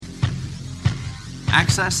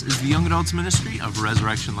Access is the young adults ministry of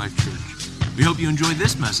Resurrection Life Church. We hope you enjoy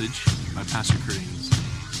this message by Pastor Kurt Ames.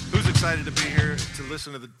 Who's excited to be here to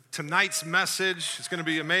listen to tonight's message? It's going to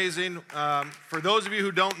be amazing. For those of you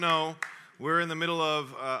who don't know, we're in the middle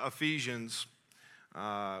of Ephesians.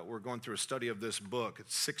 We're going through a study of this book.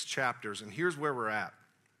 It's 6 chapters, and here's where we're at.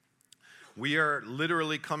 We are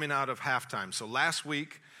literally coming out of halftime. So last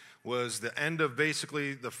week was the end of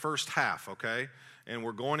basically the first half, okay? And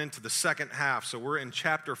we're going into the second half. So we're in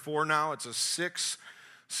chapter 4 now. It's a six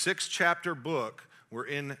chapter book. We're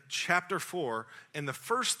in chapter 4. And the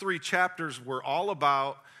first 3 chapters were all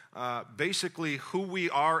about basically who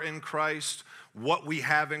we are in Christ, what we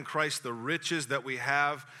have in Christ, the riches that we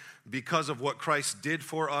have because of what Christ did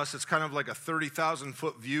for us. It's kind of like a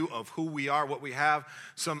 30,000-foot view of who we are, what we have.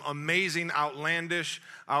 Some amazing, outlandish,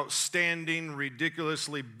 outstanding,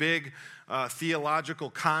 ridiculously big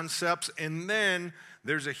theological concepts. And then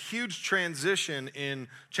there's a huge transition in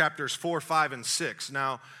chapters 4, 5, and 6.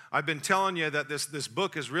 Now, I've been telling you that this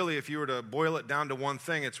book is really, if you were to boil it down to one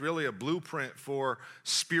thing, it's really a blueprint for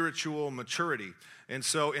spiritual maturity. And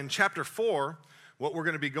so in chapter 4, what we're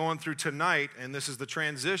going to be going through tonight, and this is the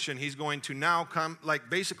transition, he's going to now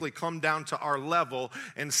basically come down to our level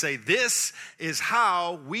and say, this is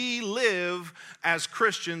how we live as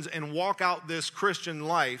Christians and walk out this Christian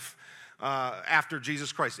life after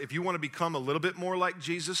Jesus Christ. If you want to become a little bit more like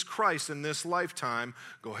Jesus Christ in this lifetime,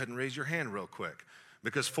 go ahead and raise your hand real quick.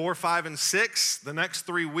 Because 4, 5, and 6, the next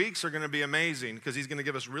 3 weeks are going to be amazing because he's going to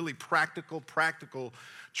give us really practical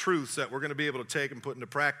truths that we're going to be able to take and put into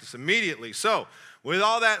practice immediately. So, with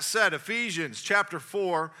all that said, Ephesians chapter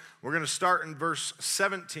 4, we're going to start in verse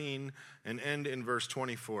 17 and end in verse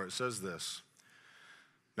 24. It says this: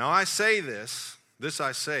 Now I say this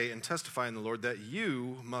I say and testify in the Lord, that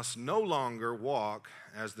you must no longer walk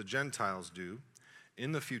as the Gentiles do,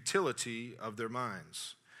 in the futility of their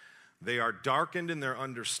minds. They are darkened in their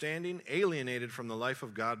understanding, alienated from the life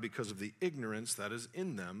of God because of the ignorance that is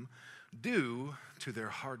in them, due to their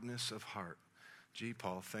hardness of heart. Gee,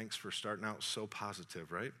 Paul, thanks for starting out so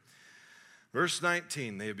positive, right? Verse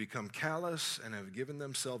 19, they have become callous and have given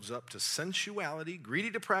themselves up to sensuality,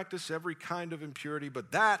 greedy to practice every kind of impurity,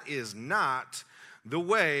 but that is not the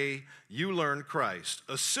way you learned Christ,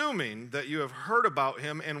 assuming that you have heard about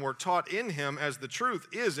him and were taught in him as the truth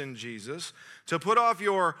is in Jesus, to put off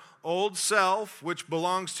your old self, which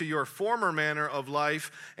belongs to your former manner of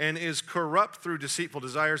life and is corrupt through deceitful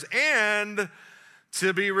desires, and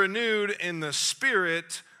to be renewed in the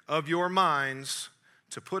spirit of your minds,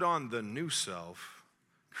 to put on the new self,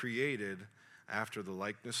 created after the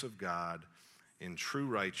likeness of God in true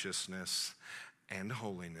righteousness and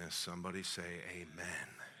holiness. Somebody say amen.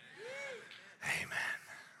 Amen.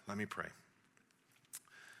 Let me pray,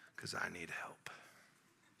 because I need help.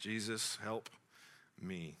 Jesus, help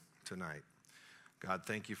me tonight. God,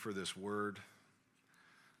 thank you for this word.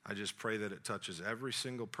 I just pray that it touches every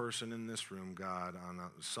single person in this room, God, on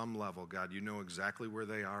some level. God, you know exactly where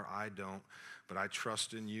they are. I don't, but I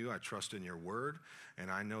trust in you. I trust in your word, and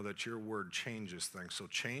I know that your word changes things. So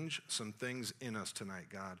change some things in us tonight,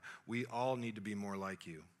 God. We all need to be more like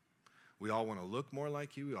you. We all want to look more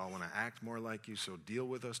like you. We all want to act more like you. So deal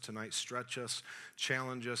with us tonight. Stretch us,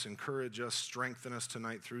 challenge us, encourage us, strengthen us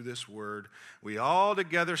tonight through this word. We all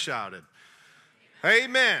together shouted,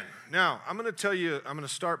 Amen. Now, I'm going to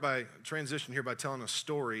start by transition here by telling a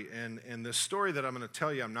story. And this story that I'm going to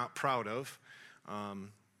tell you I'm not proud of,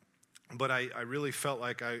 but I really felt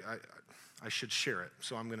like I should share it.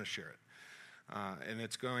 So I'm going to share it. And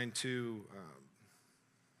it's going to,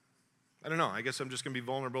 I don't know, I guess I'm just going to be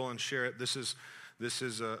vulnerable and share it. This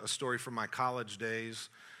is a story from my college days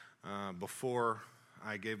before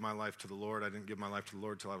I gave my life to the Lord. I didn't give my life to the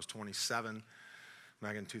Lord until I was 27,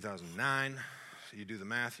 back in 2009. You do the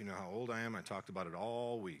math, you know how old I am. I talked about it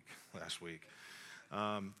all week, last week.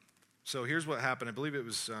 So here's what happened. I believe it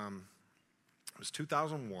was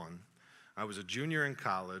 2001. I was a junior in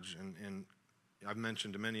college, and I've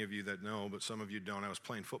mentioned to many of you that know, but some of you don't. I was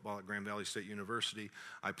playing football at Grand Valley State University.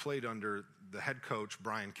 I played under the head coach,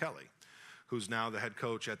 Brian Kelly, who's now the head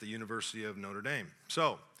coach at the University of Notre Dame.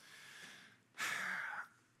 So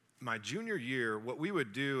my junior year, what we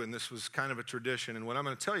would do, and this was kind of a tradition, and what I'm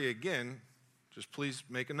going to tell you again, just please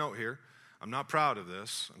make a note here. I'm not proud of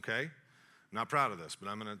this, okay? I'm not proud of this, but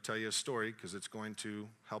I'm going to tell you a story because it's going to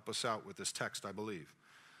help us out with this text, I believe.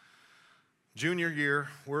 Junior year,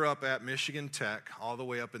 we're up at Michigan Tech, all the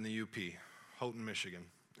way up in the UP, Houghton, Michigan.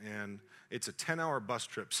 And it's a 10-hour bus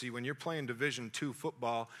trip. See, when you're playing Division II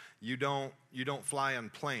football, you don't fly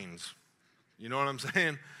on planes. You know what I'm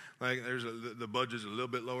saying? Like the budget's a little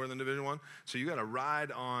bit lower than Division I. So you got to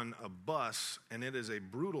ride on a bus, and it is a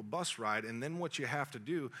brutal bus ride. And then what you have to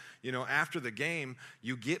do, after the game,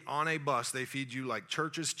 you get on a bus. They feed you like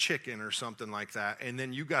Church's chicken or something like that. And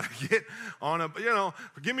then you got to get on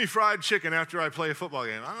give me fried chicken after I play a football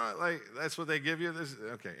game. That's what they give you?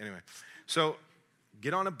 Okay, anyway. So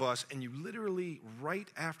get on a bus, and you literally, right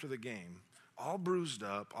after the game, all bruised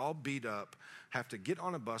up, all beat up, have to get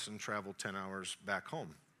on a bus and travel 10 hours back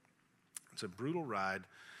home. It's a brutal ride,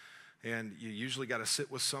 and you usually got to sit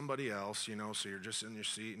with somebody else, so you're just in your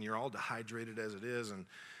seat, and you're all dehydrated as it is.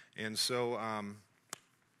 And so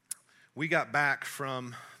we got back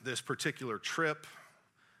from this particular trip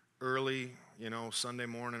early, Sunday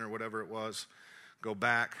morning or whatever it was, go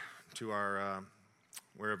back to our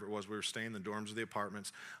wherever it was we were staying, the dorms of the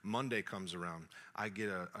apartments. Monday comes around. I get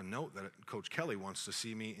a note that Coach Kelly wants to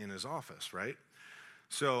see me in his office, right?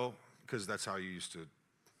 So, because that's how you used to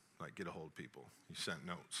get a hold of people. You sent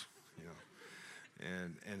notes,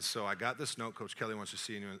 And so I got this note, Coach Kelly wants to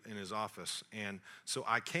see you in his office. And so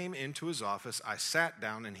I came into his office, I sat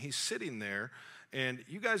down, and he's sitting there. And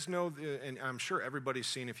you guys know, and I'm sure everybody's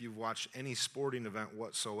seen, if you've watched any sporting event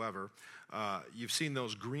whatsoever, you've seen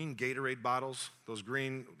those green Gatorade bottles, those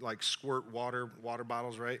green squirt water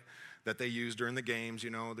bottles, right? That they use during the games.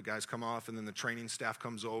 The guys come off, and then the training staff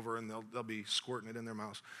comes over, and they'll be squirting it in their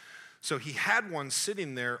mouths. So he had one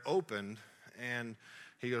sitting there opened, and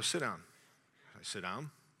he goes, sit down. I sit down,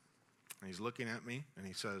 and he's looking at me, and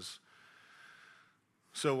he says,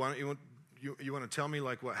 so why don't you want to tell me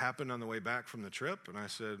what happened on the way back from the trip? And I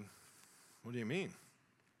said, what do you mean?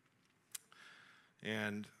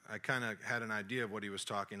 And I kind of had an idea of what he was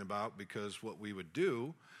talking about, because what we would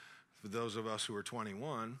do, for those of us who were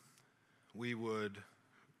 21, we would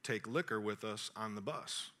take liquor with us on the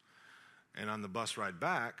bus. And on the bus ride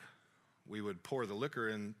back, we would pour the liquor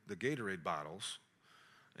in the Gatorade bottles,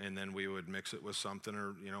 and then we would mix it with something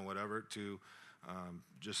or, whatever to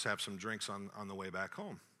just have some drinks on the way back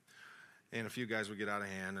home. And a few guys would get out of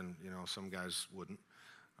hand, and, some guys wouldn't,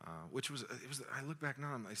 I look back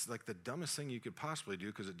now, it's like the dumbest thing you could possibly do,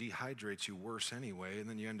 because it dehydrates you worse anyway, and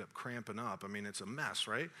then you end up cramping up. I mean, it's a mess,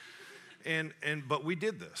 right? But we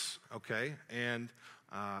did this, okay? And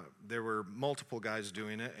there were multiple guys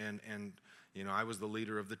doing it, and I was the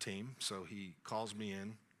leader of the team, so he calls me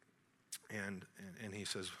in, and he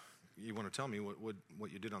says, you want to tell me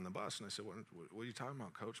what you did on the bus? And I said, what are you talking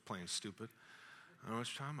about, Coach? Playing stupid. I don't know what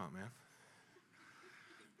you're talking about, man.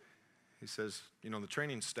 He says, the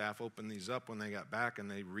training staff opened these up when they got back, and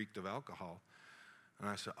they reeked of alcohol. And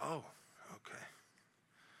I said, oh, okay.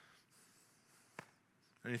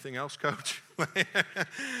 Anything else, Coach?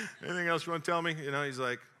 Anything else you want to tell me? He's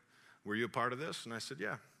like, were you a part of this? And I said,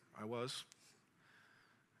 yeah, I was.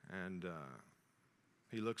 And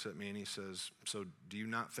he looks at me and he says, so do you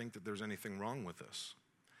not think that there's anything wrong with this?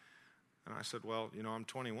 And I said, well, I'm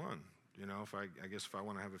 21. I guess if I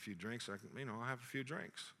want to have a few drinks, I'll have a few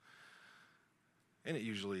drinks. And it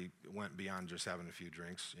usually went beyond just having a few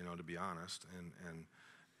drinks, to be honest.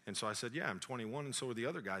 And so I said, yeah, I'm 21, and so are the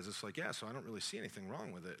other guys. It's like, yeah, so I don't really see anything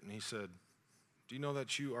wrong with it. And he said, do you know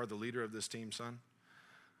that you are the leader of this team, son?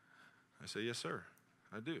 I said, yes, sir,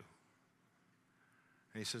 I do.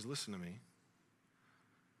 And he says, listen to me.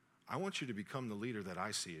 I want you to become the leader that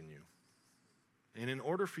I see in you. And in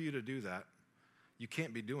order for you to do that, you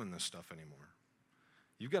can't be doing this stuff anymore.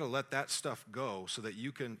 You've got to let that stuff go so that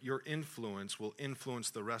your influence will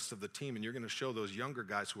influence the rest of the team, and you're going to show those younger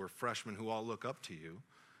guys who are freshmen who all look up to you.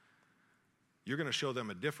 You're going to show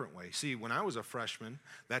them a different way. See, when I was a freshman,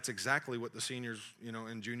 that's exactly what the seniors,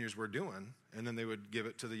 and juniors were doing, and then they would give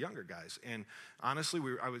it to the younger guys. And honestly,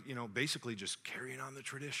 I was, basically just carrying on the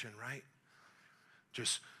tradition, right?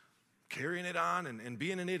 Just carrying it on and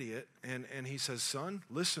being an idiot. And he says, son,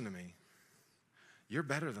 listen to me. You're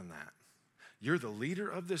better than that. You're the leader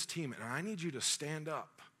of this team, and I need you to stand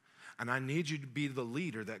up, and I need you to be the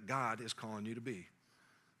leader that God is calling you to be.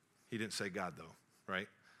 He didn't say God, though, right?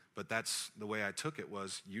 But that's the way I took it,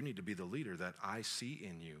 was you need to be the leader that I see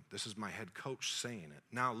in you. This is my head coach saying it.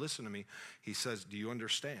 Now, listen to me. He says, do you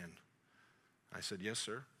understand? I said, yes,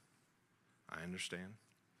 sir. I understand.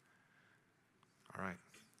 All right,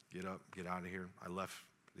 get up, get out of here. I left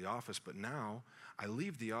the office, but now I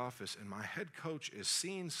leave the office, and my head coach is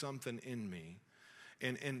seeing something in me.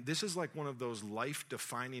 And this is like one of those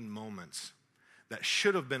life-defining moments that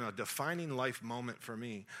should have been a defining life moment for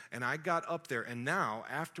me. And I got up there, and now,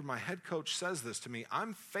 after my head coach says this to me,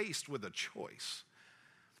 I'm faced with a choice.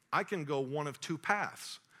 I can go one of two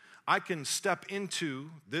paths. I can step into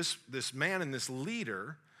this man and this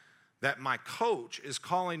leader that my coach is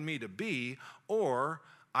calling me to be, or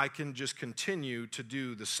I can just continue to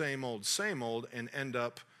do the same old, and end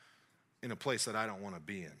up in a place that I don't want to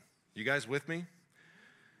be in. You guys with me?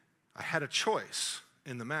 I had a choice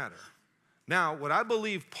in the matter. Now, what I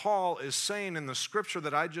believe Paul is saying in the scripture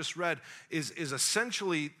that I just read is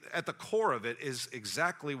essentially, at the core of it, is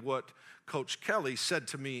exactly what Coach Kelly said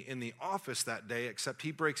to me in the office that day, except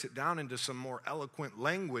he breaks it down into some more eloquent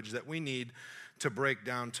language that we need to break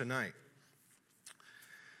down tonight.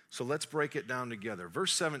 So let's break it down together.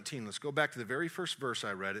 Verse 17, let's go back to the very first verse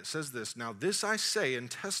I read. It says this, "Now this I say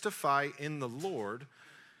and testify in the Lord,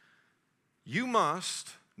 you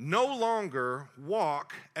must no longer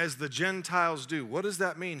walk as the Gentiles do." What does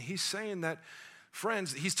that mean? He's saying that,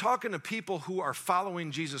 friends, he's talking to people who are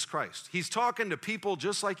following Jesus Christ. He's talking to people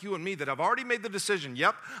just like you and me that have already made the decision,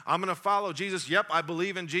 yep, I'm going to follow Jesus. Yep, I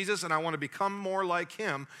believe in Jesus and I want to become more like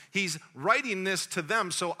him. He's writing this to them,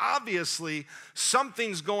 so obviously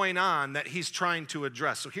something's going on that he's trying to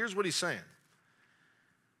address. So here's what he's saying.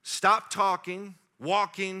 Stop talking,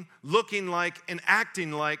 walking, looking like, and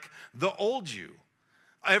acting like the old you.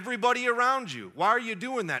 Everybody around you. Why are you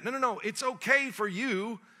doing that? No. It's okay for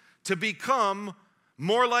you to become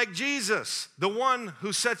more like Jesus, the one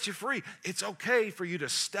who sets you free. It's okay for you to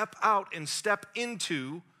step out and step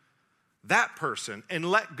into that person and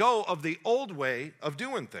let go of the old way of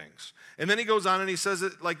doing things. And then he goes on and he says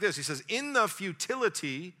it like this. He says, in the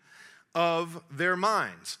futility of their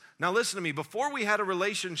minds. Now listen to me. Before we had a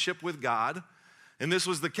relationship with God, and this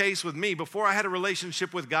was the case with me, before I had a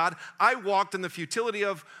relationship with God, I walked in the futility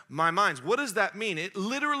of my minds. What does that mean? It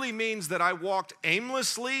literally means that I walked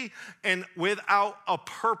aimlessly and without a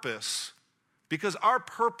purpose, because our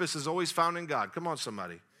purpose is always found in God. Come on,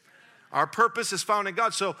 somebody. Our purpose is found in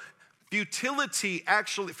God. So futility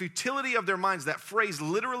of their minds, that phrase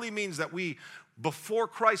literally means that we, before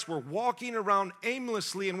Christ, were walking around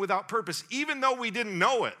aimlessly and without purpose, even though we didn't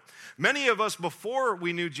know it. Many of us, before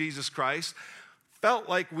we knew Jesus Christ, felt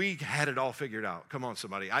like we had it all figured out. Come on,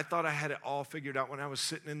 somebody. I thought I had it all figured out when I was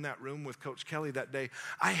sitting in that room with Coach Kelly that day.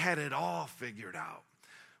 I had it all figured out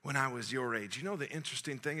when I was your age. You know, the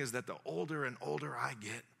interesting thing is that the older and older I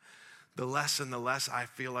get, the less and the less I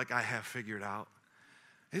feel like I have figured out.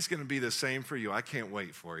 It's going to be the same for you. I can't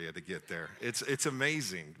wait for you to get there. It's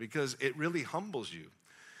amazing because it really humbles you.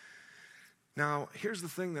 Now, here's the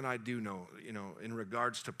thing that I do know, in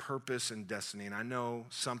regards to purpose and destiny, and I know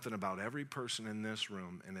something about every person in this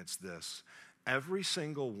room, and it's this. Every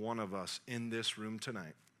single one of us in this room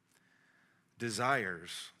tonight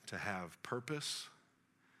desires to have purpose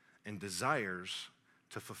and desires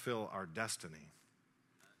to fulfill our destiny.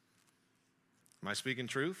 Am I speaking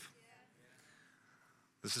truth?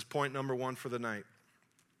 This is point number one for the night.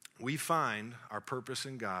 We find our purpose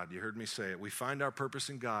in God. You heard me say it. We find our purpose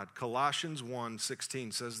in God. Colossians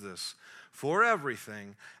 1:16 says this, "For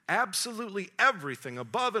everything, absolutely everything,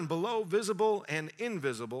 above and below, visible and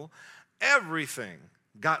invisible, everything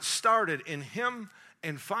got started in him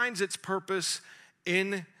and finds its purpose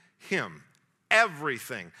in him."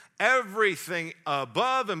 Everything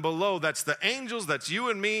above and below, that's the angels, that's you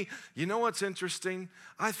and me. You know what's interesting?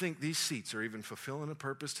 I think these seats are even fulfilling a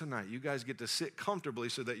purpose tonight. You guys get to sit comfortably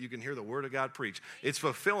so that you can hear the word of God preach. It's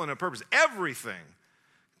fulfilling a purpose. Everything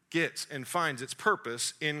gets and finds its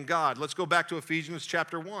purpose in God. Let's go back to Ephesians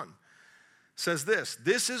chapter 1. It says this,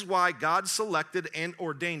 "This is why God selected and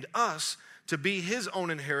ordained us to be his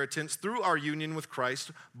own inheritance through our union with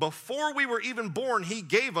Christ. Before we were even born, he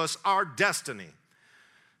gave us our destiny."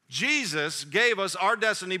 Jesus gave us our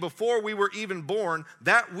destiny before we were even born,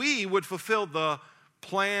 that we would fulfill the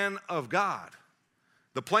plan of God.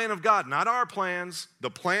 The plan of God, not our plans,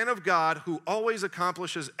 the plan of God, who always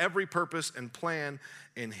accomplishes every purpose and plan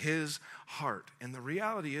in his heart. And the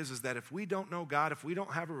reality is that if we don't know God, if we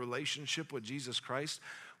don't have a relationship with Jesus Christ,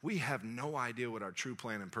 we have no idea what our true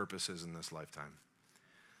plan and purpose is in this lifetime.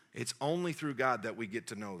 It's only through God that we get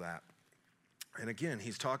to know that. And again,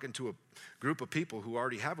 he's talking to a group of people who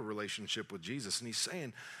already have a relationship with Jesus, and he's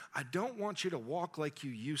saying, I don't want you to walk like you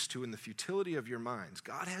used to in the futility of your minds.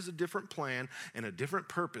 God has a different plan and a different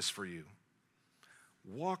purpose for you.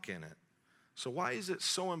 Walk in it. So why is it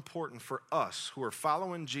so important for us who are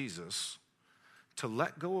following Jesus to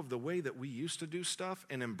let go of the way that we used to do stuff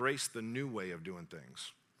and embrace the new way of doing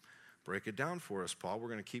things? Break it down for us, Paul. We're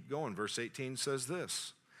going to keep going. Verse 18 says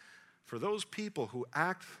this, "For those people who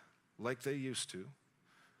act like they used to,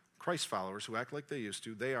 Christ followers who act like they used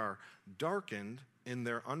to, they are darkened in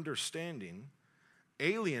their understanding,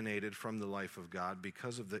 alienated from the life of God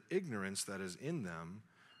because of the ignorance that is in them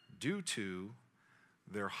due to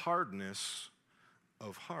their hardness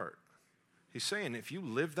of heart." He's saying if you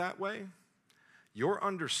live that way, your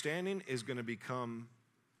understanding is going to become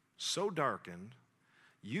so darkened,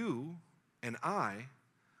 you and I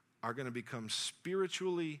are going to become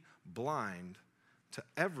spiritually blind to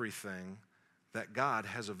everything that God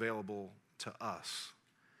has available to us.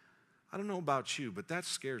 I don't know about you, but that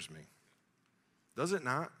scares me. Does it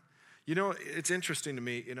not? You know, it's interesting to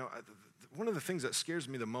me, one of the things that scares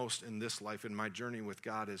me the most in this life, in my journey with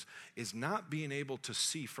God, is not being able to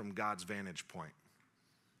see from God's vantage point.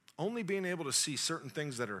 Only being able to see certain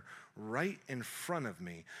things that are right in front of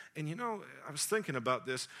me. And I was thinking about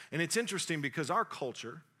this, and it's interesting because our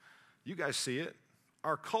culture, you guys see it,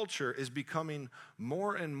 our culture is becoming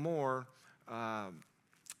more and more, I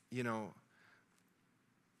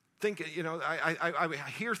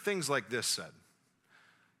hear things like this said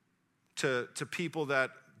to people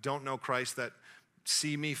that don't know Christ, that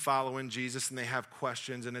see me following Jesus and they have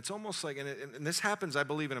questions, and it's almost like, and this happens, I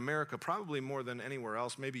believe, in America probably more than anywhere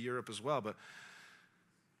else, maybe Europe as well, but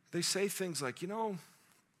they say things like,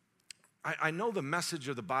 I know the message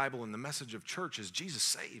of the Bible and the message of church is Jesus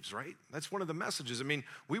saves, right? That's one of the messages. I mean,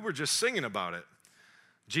 we were just singing about it.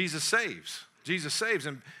 Jesus saves. Jesus saves.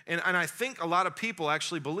 And I think a lot of people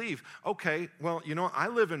actually believe, okay, well, I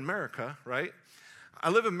live in America, right? I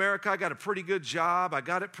live in America. I got a pretty good job. I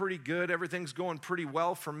got it pretty good. Everything's going pretty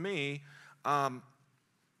well for me. What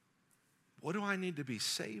do I need to be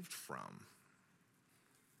saved from?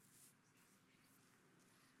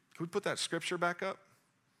 Can we put that scripture back up?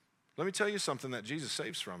 Let me tell you something that Jesus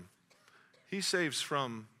saves from. He saves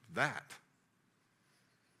from that.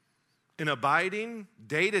 An abiding,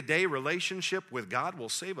 day-to-day relationship with God will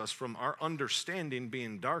save us from our understanding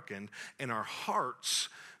being darkened and our hearts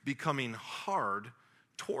becoming hard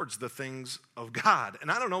towards the things of God.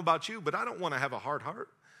 And I don't know about you, but I don't want to have a hard heart.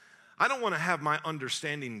 I don't want to have my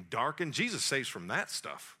understanding darkened. Jesus saves from that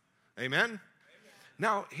stuff. Amen?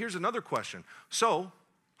 Now, here's another question. So,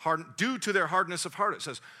 due to their hardness of heart, it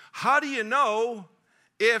says, how do you know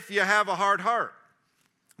if you have a hard heart?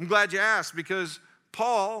 I'm glad you asked, because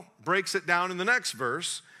Paul breaks it down in the next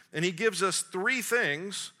verse, and he gives us three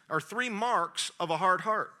marks of a hard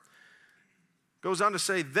heart. Goes on to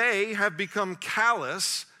say, they have become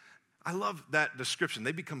callous. I love that description.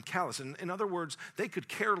 They become callous. In other words, they could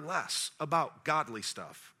care less about godly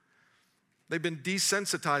stuff. They've been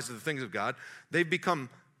desensitized to the things of God. They've become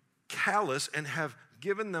callous and have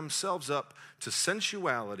given themselves up to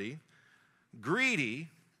sensuality, greedy,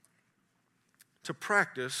 to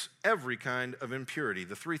practice every kind of impurity.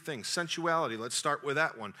 The three things. Sensuality, let's start with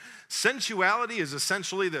that one. Sensuality is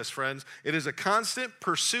essentially this, friends. It is a constant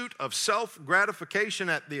pursuit of self-gratification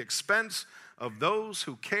at the expense of those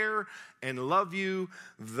who care and love you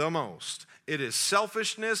the most. It is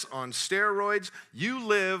selfishness on steroids. You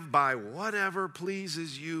live by whatever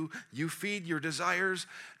pleases you. You feed your desires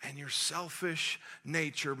and your selfish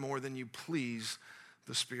nature more than you please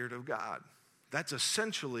the Spirit of God. That's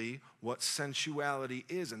essentially what sensuality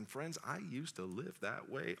is. And friends, I used to live that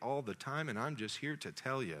way all the time, and I'm just here to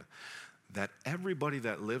tell you that everybody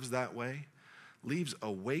that lives that way leaves a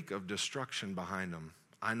wake of destruction behind them.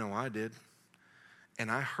 I know I did. And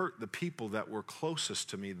I hurt the people that were closest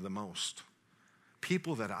to me the most.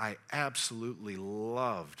 People that I absolutely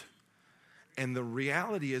loved. And the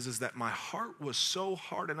reality is that my heart was so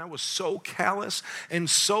hard and I was so callous and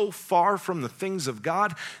so far from the things of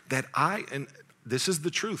God that and this is the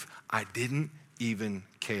truth, I didn't even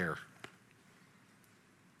care.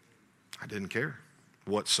 I didn't care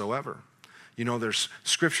whatsoever. There's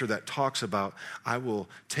scripture that talks about, I will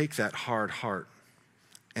take that hard heart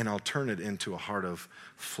and I'll turn it into a heart of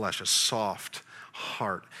flesh, a soft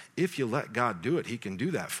heart. If you let God do it, he can do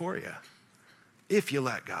that for you. If you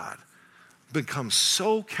let God. Become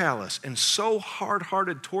so callous and so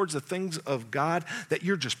hard-hearted towards the things of God that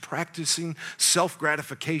you're just practicing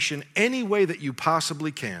self-gratification any way that you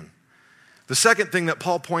possibly can. The second thing that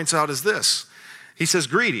Paul points out is this. He says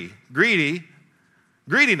greediness.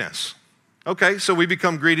 Okay, so we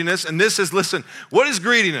become greediness, and this is, listen, what is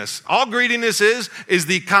greediness? All greediness is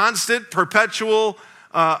the constant, perpetual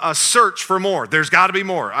a search for more. There's got to be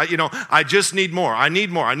more. I just need more. I need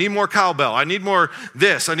more. I need more cowbell. I need more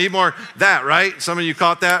this. I need more that, right? Some of you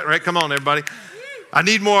caught that, right? Come on, everybody. I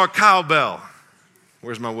need more cowbell.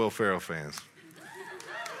 Where's my Will Ferrell fans?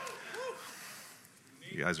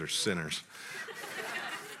 You guys are sinners.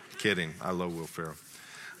 Kidding. I love Will Ferrell.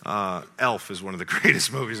 Elf is one of the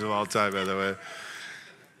greatest movies of all time, by the way.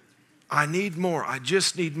 I need more. I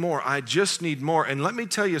just need more. I just need more. And let me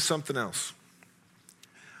tell you something else.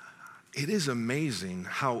 It is amazing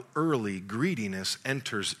how early greediness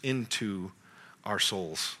enters into our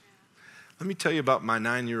souls. Let me tell you about my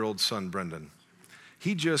 9-year-old son, Brendan.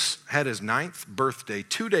 He just had his 9th birthday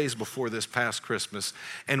 2 days before this past Christmas.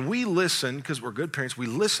 And we listened, because we're good parents, we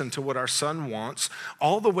listened to what our son wants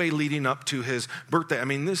all the way leading up to his birthday. I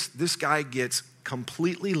mean, this guy gets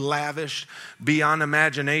completely lavished beyond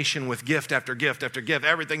imagination with gift after gift after gift,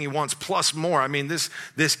 everything he wants plus more. I mean,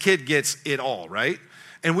 this kid gets it all, right?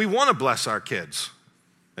 And we want to bless our kids.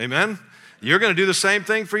 Amen? You're going to do the same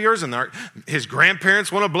thing for yours, and his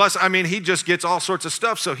grandparents want to bless. I mean, he just gets all sorts of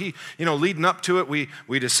stuff. So he, leading up to it,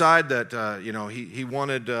 we decide that, he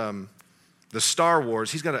wanted the Star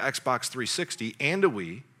Wars. He's got an Xbox 360 and a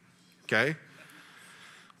Wii, okay?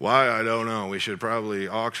 Why, I don't know. We should probably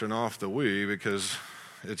auction off the Wii because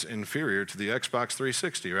it's inferior to the Xbox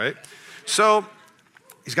 360, right? So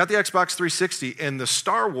he's got the Xbox 360, and the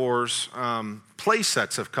Star Wars play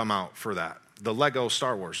sets have come out for that. The Lego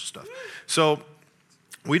Star Wars stuff. So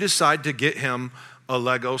we decide to get him a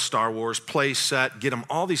Lego Star Wars play set, get him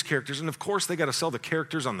all these characters. And of course, they got to sell the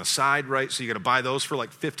characters on the side, right? So you got to buy those for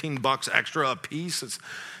like $15 extra a piece.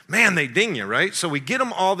 Man, they ding you, right? So we get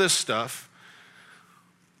him all this stuff.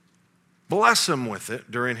 Bless him with it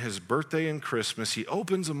during his birthday and Christmas. He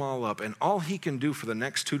opens them all up, and all he can do for the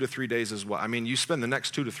next 2 to 3 days is what? I mean, you spend the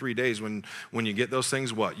next 2 to 3 days when you get those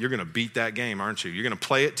things, what? You're going to beat that game, aren't you? You're going to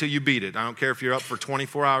play it till you beat it. I don't care if you're up for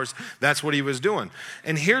 24 hours. That's what he was doing.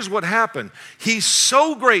 And here's what happened. He's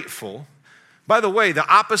so grateful. By the way, the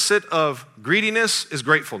opposite of greediness is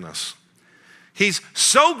gratefulness. He's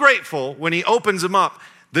so grateful when he opens them up.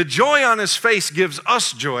 The joy on his face gives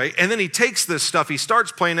us joy, and then he takes this stuff, he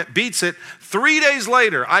starts playing it, beats it. 3 days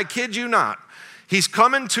later, I kid you not, he's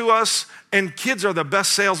coming to us, and kids are the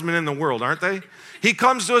best salesmen in the world, aren't they? He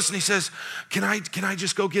comes to us and he says, can I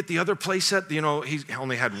just go get the other play set? He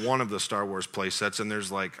only had one of the Star Wars play sets, and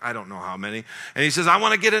there's like, I don't know how many. And he says, I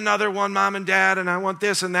want to get another one, Mom and Dad, and I want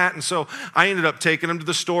this and that. And so I ended up taking him to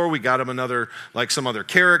the store. We got him some other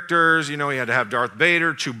characters. He had to have Darth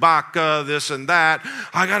Vader, Chewbacca, this and that.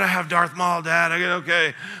 I got to have Darth Maul, Dad.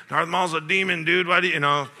 Okay, Darth Maul's a demon, dude. Why do you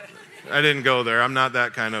I didn't go there. I'm not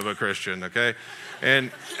that kind of a Christian, okay?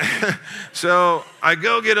 And so I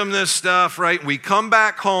go get him this stuff, right? We come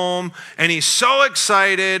back home, and he's so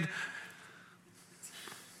excited.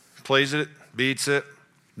 Plays it, beats it.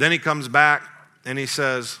 Then he comes back, and he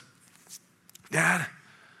says, Dad,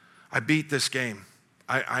 I beat this game.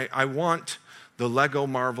 I want the Lego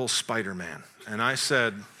Marvel Spider-Man. And I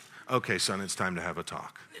said, okay, son, it's time to have a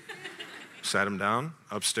talk. Sat him down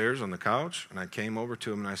upstairs on the couch, and I came over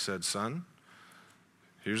to him, and I said, son,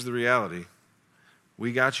 here's the reality.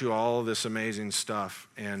 We got you all this amazing stuff,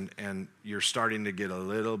 and you're starting to get a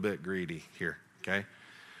little bit greedy here, okay?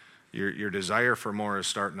 Your desire for more is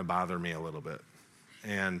starting to bother me a little bit.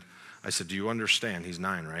 And I said, do you understand? He's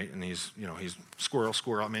 9, right? And he's squirrel.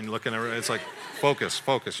 I mean, looking at it, it's like, focus,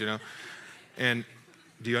 And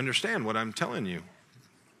do you understand what I'm telling you?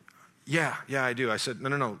 Yeah, I do. I said,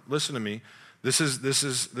 no, listen to me. This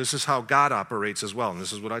is how God operates as well. And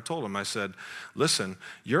this is what I told him. I said, listen,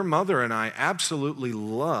 your mother and I absolutely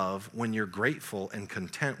love when you're grateful and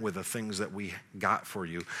content with the things that we got for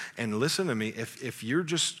you. And listen to me, if you're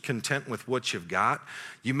just content with what you've got,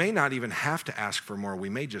 you may not even have to ask for more. We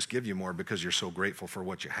may just give you more because you're so grateful for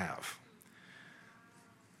what you have.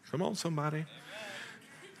 Come on, somebody.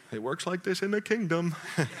 It works like this in the kingdom.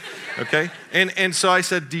 Okay? And so I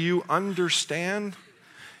said, do you understand?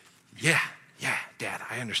 Yeah, Dad,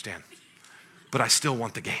 I understand. But I still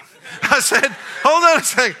want the game. I said, hold on a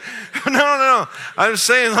second. No. I'm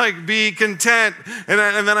saying be content.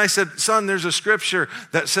 And then I said, son, there's a scripture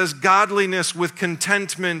that says godliness with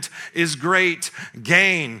contentment is great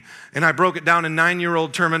gain. And I broke it down in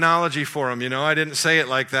 9-year-old terminology for him. I didn't say it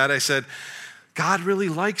like that. I said, God really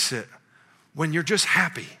likes it when you're just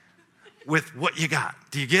happy with what you got.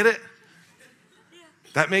 Do you get it?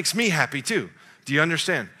 That makes me happy too. Do you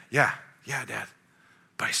understand? Yeah, Dad,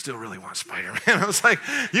 but I still really want Spider-Man. I was like,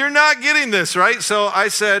 you're not getting this, right? So I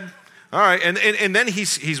said, all right. And then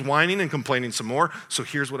he's whining and complaining some more. So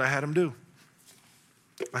here's what I had him do.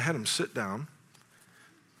 I had him sit down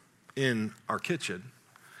in our kitchen.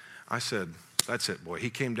 I said, that's it, boy. He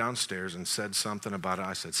came downstairs and said something about it.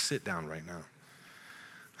 I said, sit down right now.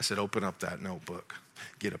 I said, open up that notebook,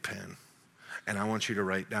 get a pen. And I want you to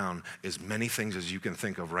write down as many things as you can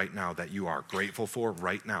think of right now that you are grateful for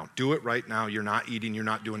right now. Do it right now. You're not eating. You're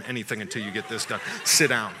not doing anything until you get this done. Sit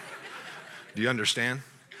down. Do you understand?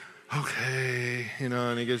 Okay.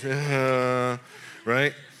 And he goes,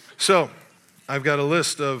 right? So I've got a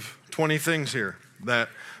list of 20 things here that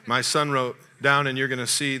my son wrote down, and you're going to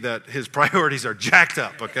see that his priorities are jacked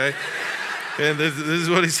up, okay? And this is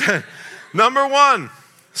what he said. Number 1,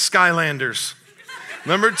 Skylanders.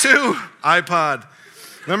 Number 2, iPod.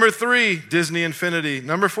 Number 3, Disney Infinity.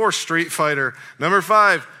 Number 4, Street Fighter. Number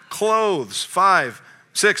 5, clothes. 5,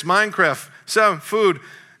 6, Minecraft. 7, food.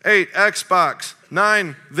 8, Xbox.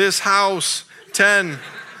 9, this house. 10,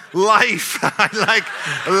 life. I like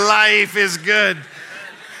life is good.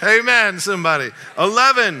 Amen, somebody.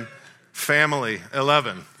 11, family.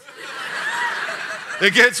 11.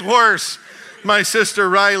 It gets worse. My sister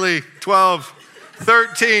Riley. 12.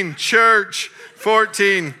 13, church.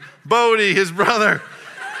 14, Bodie, his brother.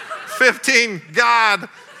 15, God.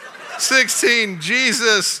 16,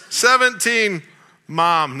 Jesus. 17,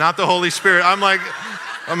 Mom, not the Holy Spirit. I'm going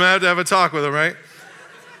to have a talk with him, right?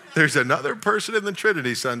 There's another person in the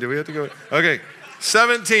Trinity, son. Do we have to go? Okay.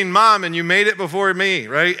 17, Mom, and you made it before me,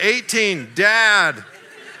 right? 18, Dad.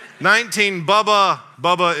 19, Bubba.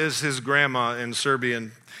 Bubba is his grandma in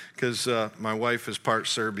Serbian because my wife is part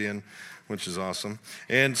Serbian, which is awesome.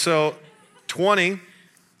 And so 20,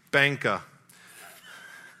 Banka.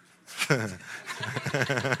 You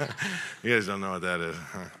guys don't know what that is.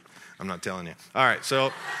 I'm not telling you. All right,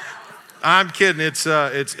 so I'm kidding.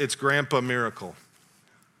 It's Grandpa Miracle.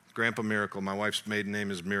 Grandpa Miracle. My wife's maiden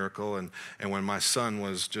name is Miracle, and when my son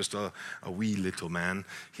was just a wee little man,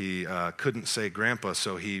 he couldn't say Grandpa,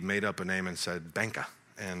 so he made up a name and said Banka,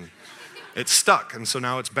 and it stuck, and so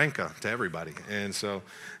now it's Banka to everybody. And so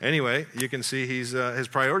anyway, you can see his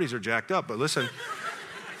priorities are jacked up. But listen,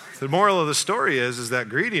 the moral of the story is that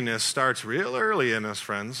greediness starts real early in us,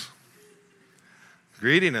 friends.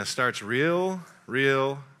 Greediness starts real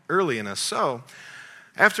early in us. So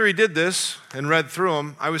after he did this and read through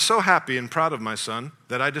them, I was so happy and proud of my son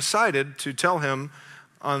that I decided to tell him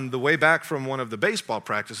on the way back from one of the baseball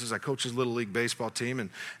practices. I coach his Little League baseball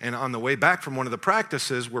team, and on the way back from one of the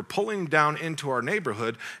practices, we're pulling down into our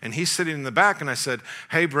neighborhood, and he's sitting in the back, and I said,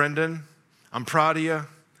 "Hey, Brendan, I'm proud of you.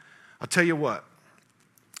 I'll tell you what,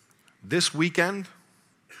 this weekend,"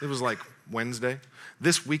 it was like Wednesday,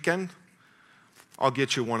 "this weekend, I'll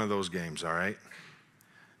get you one of those games, all right?"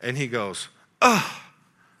 And he goes, "Oh."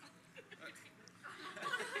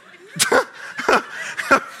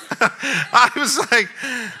 I was like,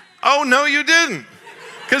 "Oh, no, you didn't."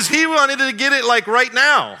 Because he wanted to get it like right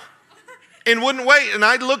now and wouldn't wait. And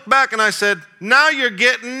I looked back and I said, "Now you're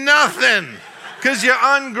getting nothing because you're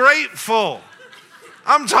ungrateful."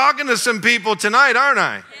 I'm talking to some people tonight, aren't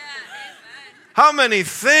I? Yeah, how many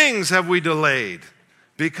things have we delayed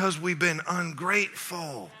because we've been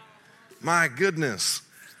ungrateful? My goodness.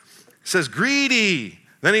 It says greedy.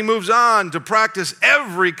 Then he moves on to practice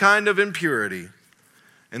every kind of impurity.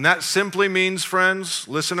 And that simply means, friends,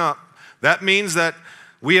 listen up. That means that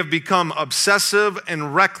we have become obsessive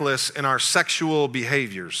and reckless in our sexual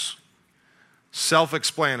behaviors.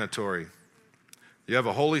 Self-explanatory. You have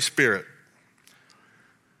a Holy Spirit.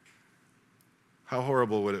 How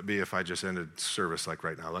horrible would it be if I just ended service like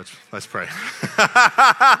right now? Let's pray.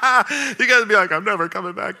 You guys would be like, "I'm never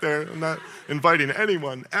coming back there. I'm not inviting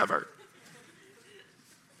anyone ever."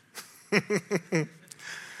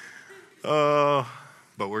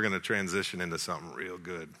 But we're going to transition into something real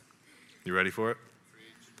good. You ready for it?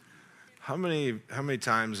 How many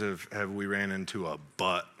times have we ran into a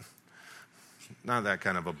but? Not that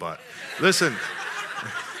kind of a but. Listen,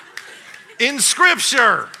 in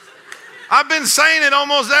Scripture, I've been saying it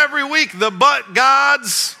almost every week, the but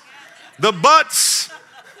gods, the buts.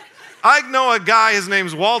 I know a guy, his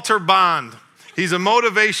name's Walter Bond. He's a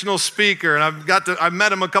motivational speaker, and I've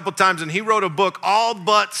met him a couple times, and he wrote a book, All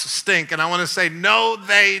Butts Stink, and I want to say, no,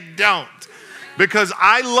 they don't, because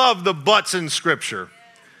I love the buts in Scripture.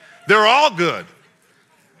 They're all good.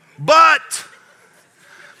 But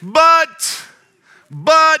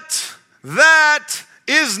that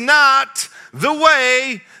is not the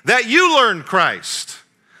way that you learn Christ.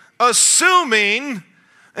 Assuming,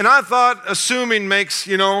 and I thought assuming makes,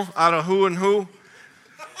 out of who and who.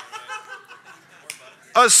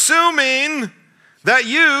 Assuming that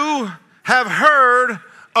you have heard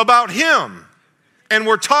about him and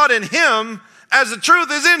were taught in him as the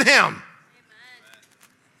truth is in him.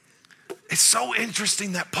 Amen. It's so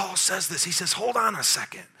interesting that Paul says this. He says, hold on a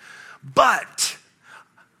second. But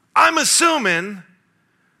I'm assuming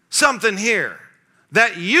something here,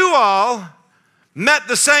 that you all met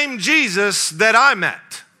the same Jesus that I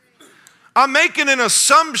met. I'm making an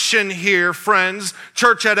assumption here, friends,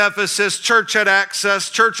 church at Ephesus, church at Access,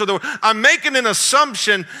 church of the world. I'm making an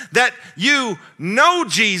assumption that you know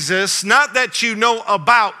Jesus, not that you know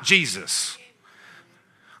about Jesus.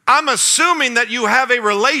 I'm assuming that you have a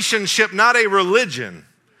relationship, not a religion.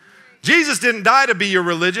 Jesus didn't die to be your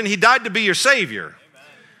religion. He died to be your Savior,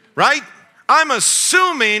 right? I'm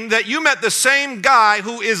assuming that you met the same guy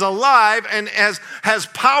who is alive and has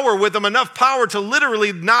power with him, enough power to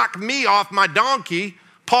literally knock me off my donkey,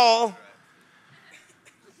 Paul.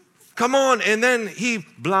 Come on. And then he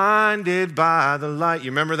blinded by the light.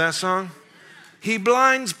 You remember that song? He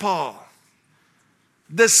blinds Paul.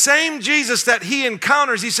 The same Jesus that he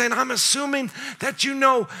encounters, he's saying, I'm assuming that you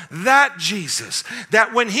know that Jesus,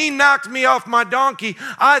 that when he knocked me off my donkey,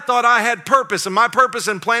 I thought I had purpose, and my purpose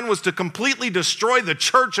and plan was to completely destroy the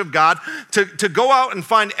church of God, to go out and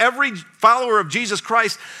find every follower of Jesus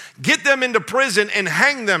Christ, get them into prison and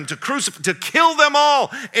hang them, to kill them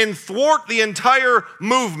all and thwart the entire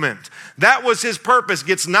movement. That was his purpose.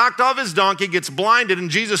 Gets knocked off his donkey, gets blinded, and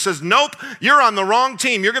Jesus says, nope, you're on the wrong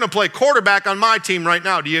team. You're going to play quarterback on my team right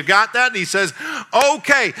now. Do you got that? And he says,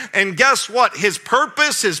 okay. And guess what? His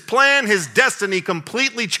purpose, his plan, his destiny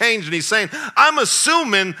completely changed. And he's saying, I'm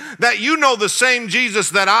assuming that you know the same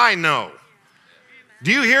Jesus that I know.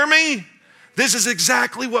 Do you hear me? This is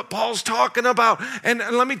exactly what Paul's talking about. And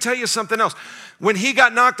let me tell you something else. When he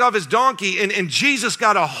got knocked off his donkey and Jesus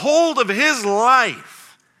got a hold of his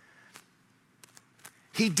life,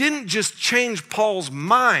 he didn't just change Paul's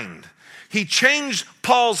mind. He changed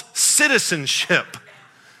Paul's citizenship.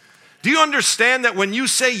 Do you understand that when you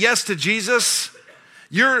say yes to Jesus,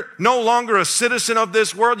 you're no longer a citizen of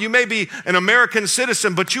this world? You may be an American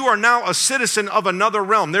citizen, but you are now a citizen of another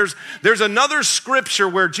realm. There's another scripture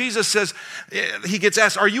where Jesus says, he gets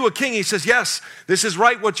asked, are you a king? He says, yes, this is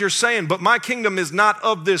right what you're saying, but my kingdom is not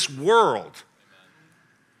of this world.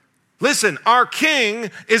 Listen, our king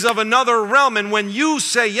is of another realm, and when you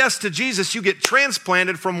say yes to Jesus, you get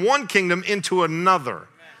transplanted from one kingdom into another,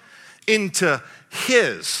 into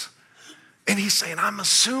his. And he's saying, I'm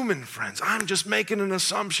assuming, friends, I'm just making an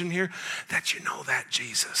assumption here that you know that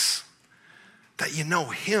Jesus, that you know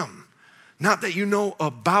him, not that you know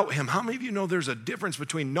about him. How many of you know there's a difference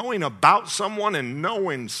between knowing about someone and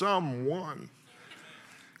knowing someone?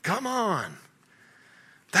 Come on.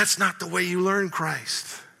 That's not the way you learn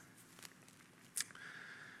Christ.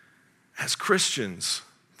 As Christians,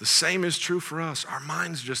 the same is true for us. Our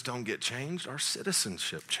minds just don't get changed. Our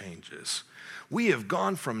citizenship changes. We have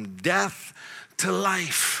gone from death to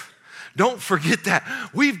life. Don't forget that.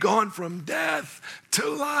 We've gone from death to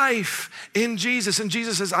life in Jesus. And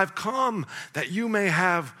Jesus says, I've come that you may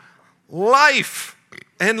have life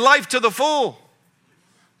and life to the full.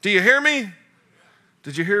 Do you hear me?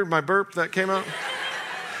 Did you hear my burp that came out?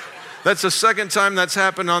 That's the second time that's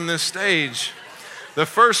happened on this stage. The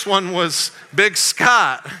first one was Big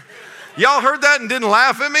Scott. Y'all heard that and didn't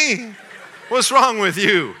laugh at me? What's wrong with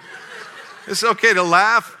you? It's okay to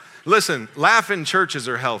laugh. Listen, laughing churches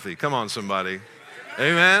are healthy. Come on, somebody.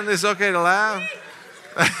 Amen. It's okay to laugh.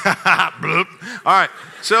 Bloop. All right.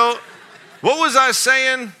 So, what was I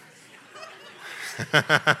saying?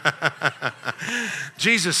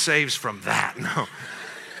 Jesus saves from that. No.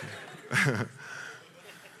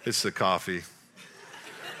 It's the coffee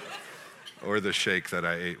or the shake that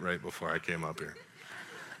I ate right before I came up here.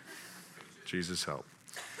 Jesus help.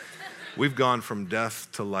 We've gone from death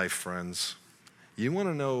to life, friends. You want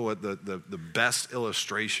to know what the best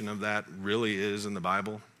illustration of that really is in the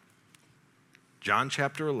Bible? John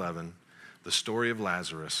chapter 11, the story of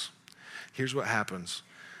Lazarus. Here's what happens.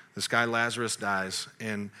 This guy Lazarus dies,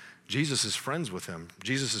 and Jesus is friends with him.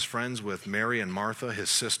 Jesus is friends with Mary and Martha, his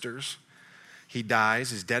sisters. He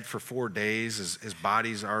dies. He's dead for 4 days. His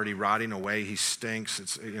body's already rotting away. He stinks.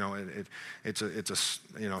 It's a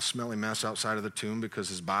smelly mess outside of the tomb because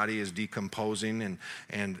his body is decomposing.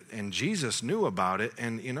 And Jesus knew about it.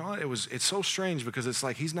 And it's so strange because it's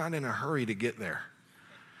like he's not in a hurry to get there.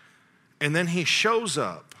 And then he shows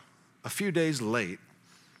up a few days late,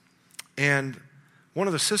 and one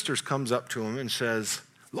of the sisters comes up to him and says,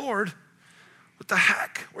 "Lord, what the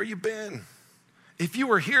heck? Where you been? If you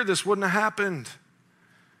were here, this wouldn't have happened."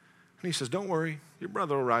 And he says, "Don't worry, your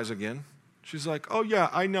brother will rise again." She's like, "Oh yeah,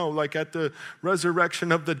 I know, like at the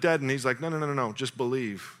resurrection of the dead." And he's like, No, just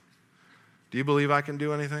believe. Do you believe I can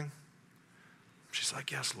do anything? She's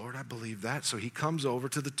like, "Yes, Lord, I believe that." So he comes over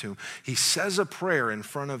to the tomb. He says a prayer in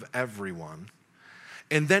front of everyone.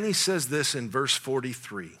 And then he says this in verse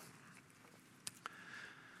 43.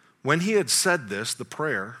 When he had said this, the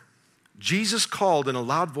prayer, Jesus called in a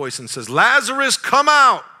loud voice and says, "Lazarus, come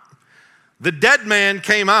out." The dead man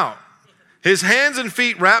came out, his hands and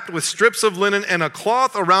feet wrapped with strips of linen and a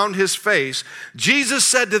cloth around his face. Jesus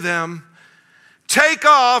said to them, "Take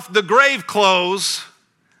off the grave clothes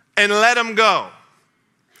and let him go."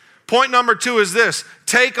 Point number 2 is this: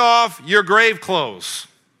 take off your grave clothes.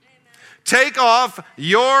 Take off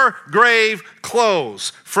your grave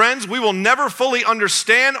clothes. Friends, we will never fully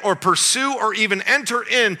understand or pursue or even enter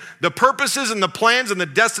in the purposes and the plans and the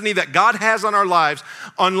destiny that God has on our lives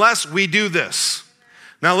unless we do this.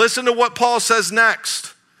 Now listen to what Paul says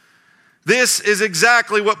next. This is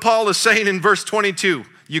exactly what Paul is saying in verse 22.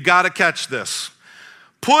 You got to catch this.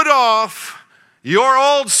 Put off your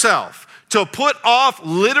old self. To put off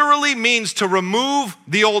literally means to remove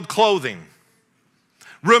the old clothing.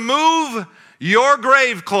 Remove your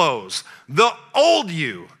grave clothes. The old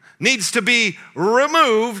you needs to be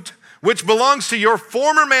removed, which belongs to your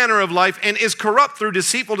former manner of life and is corrupt through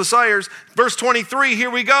deceitful desires. Verse 23,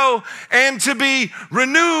 here we go. And to be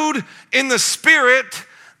renewed in the spirit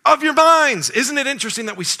of your minds. Isn't it interesting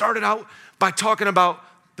that we started out by talking about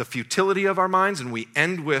the futility of our minds and we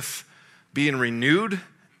end with being renewed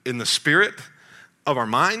in the spirit of our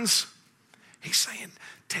minds? He's saying,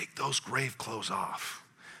 take those grave clothes off.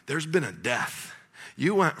 There's been a death.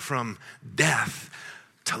 You went from death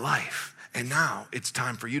to life. And now it's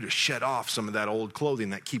time for you to shed off some of that old clothing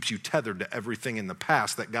that keeps you tethered to everything in the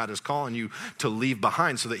past that God is calling you to leave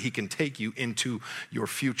behind so that he can take you into your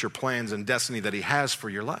future plans and destiny that he has for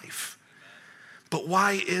your life. But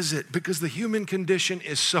why is it? Because the human condition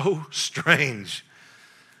is so strange.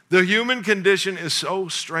 The human condition is so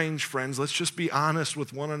strange, friends. Let's just be honest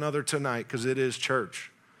with one another tonight because it is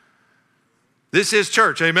church. This is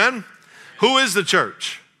church, amen? Who is the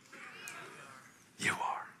church? You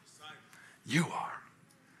are. You are.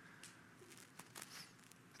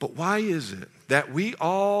 But why is it that we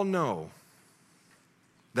all know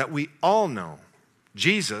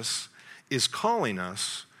Jesus is calling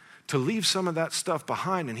us to leave some of that stuff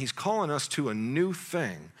behind, and he's calling us to a new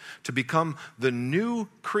thing, to become the new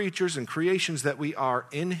creatures and creations that we are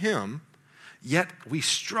in him, yet we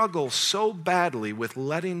struggle so badly with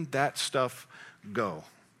letting that stuff go.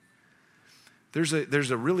 There's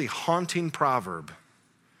a really haunting proverb,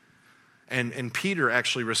 and Peter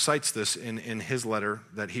actually recites this in his letter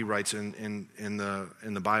that he writes in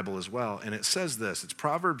the Bible as well, and it says this. It's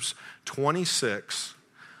Proverbs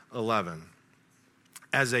 26:11.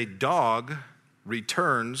 As a dog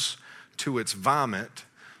returns to its vomit,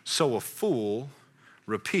 so a fool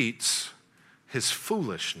repeats his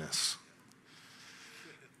foolishness.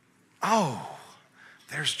 Oh,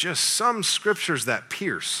 there's just some scriptures that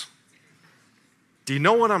pierce. Do you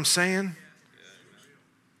know what I'm saying?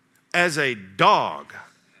 As a dog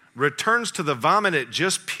returns to the vomit it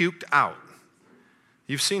just puked out.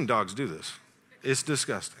 You've seen dogs do this. It's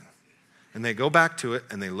disgusting. And they go back to it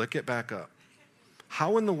and they lick it back up.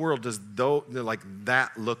 How in the world does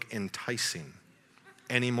that look enticing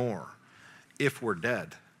anymore if we're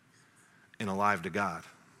dead and alive to God?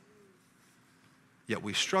 Yet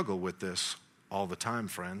we struggle with this all the time,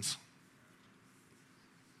 friends.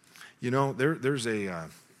 You know, there's a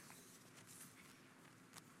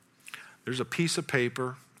piece of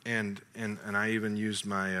paper, and I even used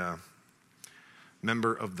my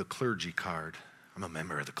member of the clergy card. I'm a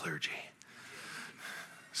member of the clergy.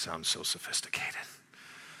 Sounds so sophisticated.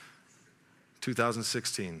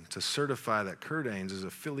 2016, to certify that Kurt Ains is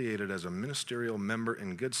affiliated as a ministerial member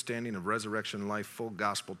in good standing of Resurrection Life Full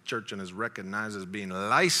Gospel Church and is recognized as being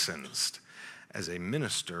licensed as a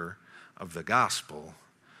minister of the gospel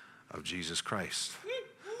of Jesus Christ.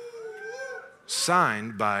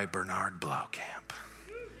 Signed by Bernard Blaukamp.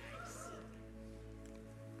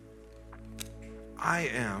 I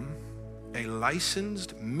am a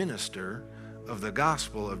licensed minister of the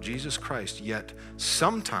gospel of Jesus Christ, yet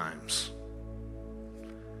sometimes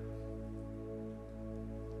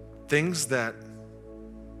things that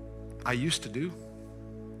I used to do,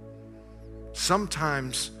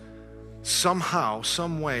 sometimes, somehow,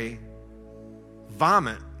 some way,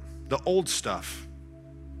 vomit, the old stuff,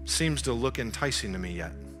 seems to look enticing to me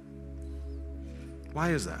yet.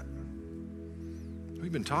 Why is that?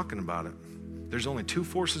 We've been talking about it. There's only two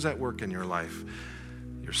forces at work in your life.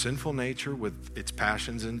 Your sinful nature with its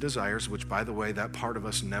passions and desires, which, by the way, that part of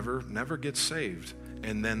us never gets saved.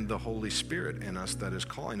 And then the Holy Spirit in us that is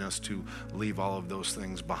calling us to leave all of those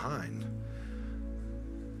things behind.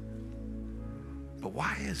 But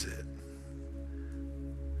why is it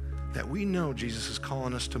that we know Jesus is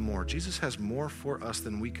calling us to more? Jesus has more for us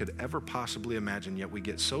than we could ever possibly imagine, yet we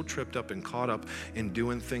get so tripped up and caught up in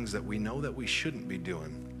doing things that we know that we shouldn't be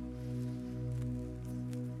doing.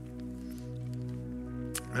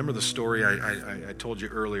 Remember the story I told you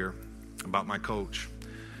earlier about my coach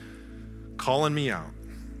calling me out.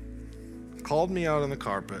 Called me out on the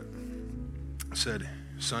carpet, said,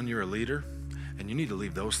 son, you're a leader, and you need to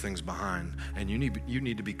leave those things behind, and you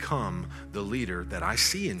need to become the leader that I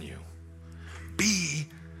see in you. Be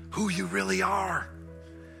who you really are.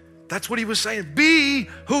 That's what he was saying. Be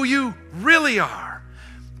who you really are.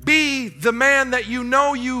 Be the man that you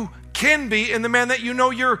know you can be and the man that you know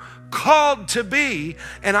you're called to be.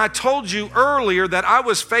 And I told you earlier that I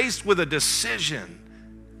was faced with a decision.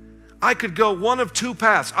 I could go one of two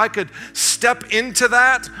paths. I could step into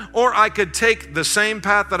that, or I could take the same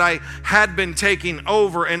path that I had been taking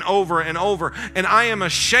over and over and over. And I am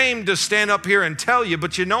ashamed to stand up here and tell you,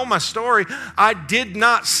 but you know my story. I did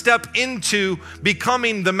not step into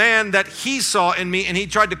becoming the man that he saw in me, and he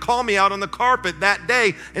tried to call me out on the carpet that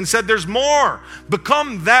day and said, there's more.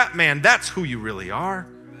 Become that man. That's who you really are.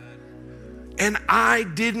 And I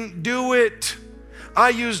didn't do it. I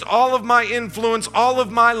used all of my influence, all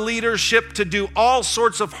of my leadership to do all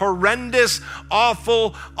sorts of horrendous,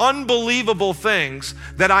 awful, unbelievable things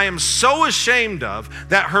that I am so ashamed of,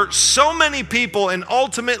 that hurt so many people and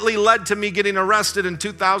ultimately led to me getting arrested in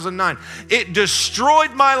 2009. It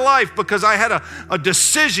destroyed my life because I had a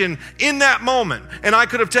decision in that moment, and I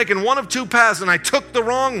could have taken one of two paths, and I took the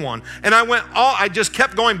wrong one, and I just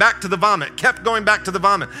kept going back to the vomit,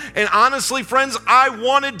 And honestly, friends, I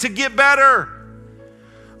wanted to get better.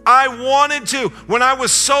 I wanted to. When I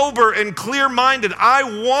was sober and clear-minded,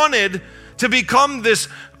 I wanted to become this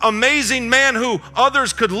amazing man who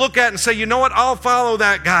others could look at and say, you know what, I'll follow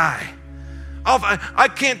that guy. I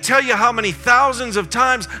can't tell you how many thousands of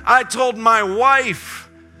times I told my wife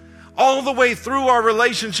all the way through our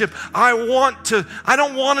relationship, I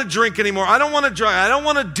don't want to drink anymore. I don't want to drive. I don't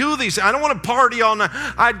want to do these. I don't want to party all night.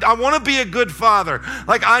 I want to be a good father.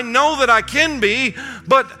 Like, I know that I can be,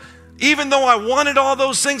 but even though I wanted all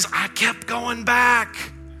those things, I kept going back.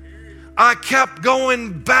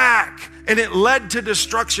 And it led to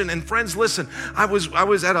destruction. And friends, listen, I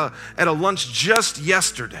was at a lunch just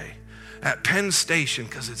yesterday at Penn Station,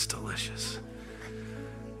 because it's delicious,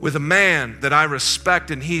 with a man that I respect,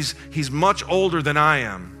 and he's much older than I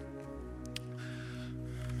am.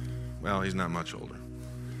 Well, he's not much older,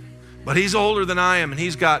 but he's older than I am, and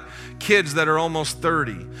he's got kids that are almost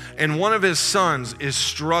 30. And one of his sons is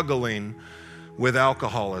struggling with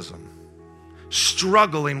alcoholism.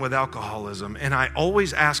 And I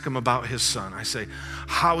always ask him about his son. I say,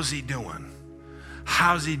 how's he doing?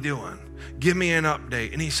 Give me an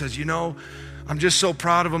update. And he says, I'm just so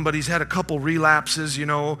proud of him, but he's had a couple relapses,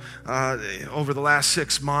 over the last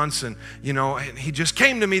 6 months. And he just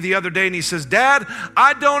came to me the other day and he says, Dad,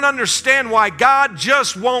 I don't understand why God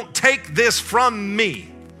just won't take this from me.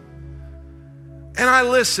 And I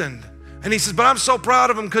listened. And he says, but I'm so proud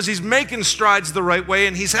of him because he's making strides the right way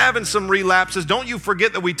and he's having some relapses. Don't you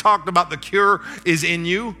forget that we talked about the cure is in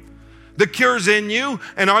you. The cure's in you.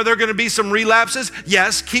 And are there going to be some relapses?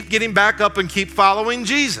 Yes, keep getting back up and keep following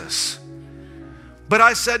Jesus. But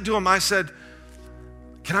I said to him,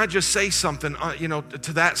 can I just say something,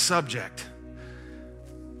 to that subject?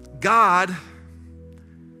 God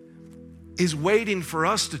is waiting for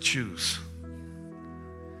us to choose.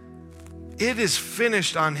 It is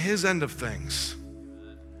finished on his end of things.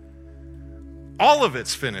 All of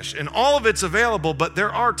it's finished and all of it's available, but there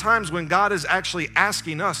are times when God is actually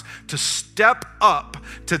asking us to step up,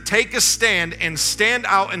 to take a stand and stand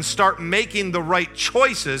out and start making the right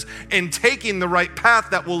choices and taking the right path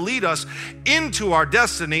that will lead us into our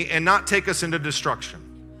destiny and not take us into destruction.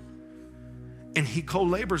 And he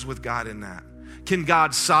co-labors with God in that. Can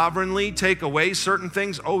God sovereignly take away certain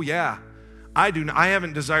things? Oh yeah. I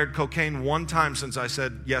haven't desired cocaine one time since I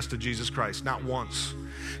said yes to Jesus Christ, not once.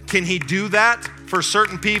 Can he do that for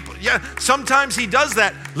certain people? Yeah, sometimes he does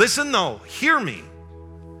that. Listen though, hear me.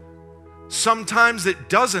 Sometimes it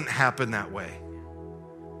doesn't happen that way.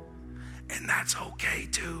 And that's okay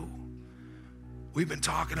too. We've been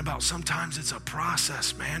talking about sometimes it's a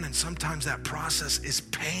process, man, and sometimes that process is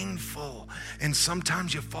painful, and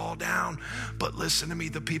sometimes you fall down. But listen to me,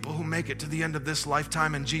 the people who make it to the end of this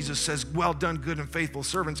lifetime and Jesus says, well done, good and faithful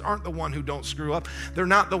servants, aren't the one who don't screw up. They're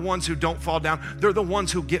not the ones who don't fall down. They're the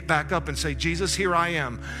ones who get back up and say, Jesus, here I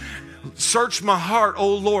am. Search my heart,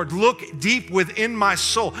 oh Lord. Look deep within my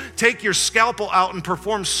soul. Take your scalpel out and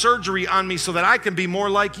perform surgery on me so that I can be more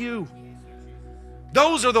like you.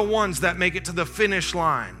 Those are the ones that make it to the finish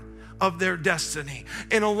line of their destiny.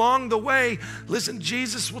 And along the way, listen,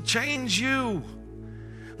 Jesus will change you.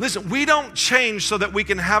 Listen, we don't change so that we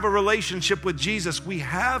can have a relationship with Jesus. We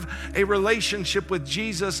have a relationship with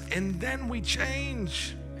Jesus and then we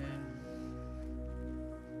change.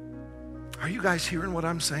 Are you guys hearing what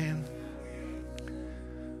I'm saying?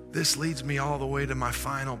 This leads me all the way to my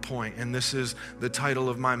final point, and this is the title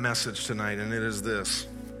of my message tonight, and it is this.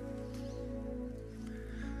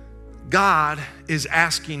 God is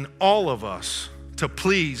asking all of us to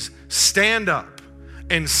please stand up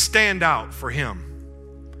and stand out for him.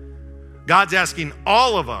 God's asking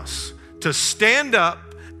all of us to stand up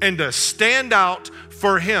and to stand out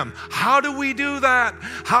for him. How do we do that?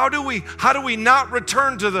 How do we not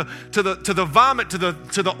return to the vomit, to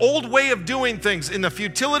the old way of doing things in the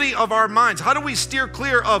futility of our minds? How do we steer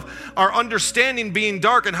clear of our understanding being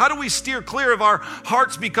dark? And how do we steer clear of our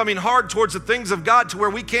hearts becoming hard towards the things of God to where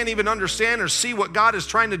we can't even understand or see what God is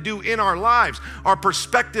trying to do in our lives? Our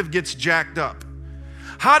perspective gets jacked up.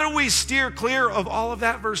 How do we steer clear of all of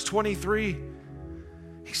that? Verse 23,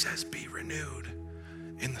 he says, be renewed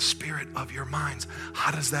in the spirit of your minds.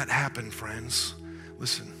 How does that happen, friends?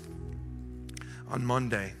 Listen, on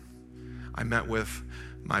Monday, I met with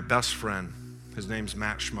my best friend. His name's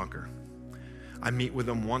Matt Schmucker. I meet with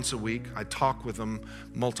him once a week. I talk with him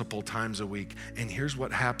multiple times a week. And here's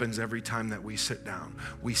what happens every time that we sit down.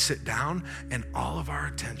 We sit down and all of our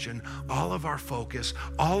attention, all of our focus,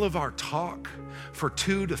 all of our talk for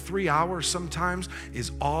 2 to 3 hours sometimes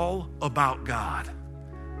is all about God.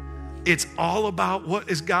 It's all about what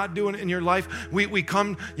is God doing in your life. We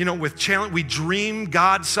come, with challenge. We dream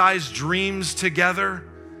God-sized dreams together.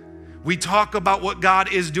 We talk about what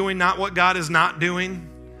God is doing, not what God is not doing.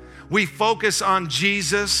 We focus on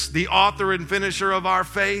Jesus, the author and finisher of our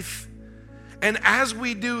faith. And as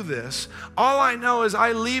we do this, all I know is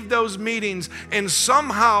I leave those meetings and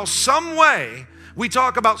somehow, some way, we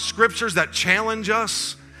talk about scriptures that challenge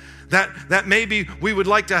us, that maybe we would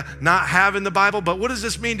like to not have in the Bible, but what does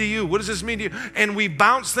this mean to you? What does this mean to you? And we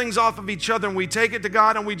bounce things off of each other and we take it to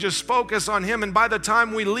God and we just focus on him. And by the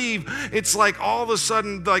time we leave, it's like all of a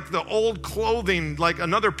sudden, like the old clothing, like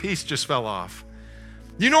another piece just fell off.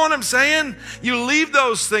 You know what I'm saying? You leave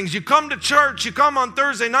those things. You come to church, you come on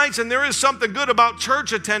Thursday nights, and there is something good about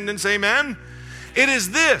church attendance, amen? It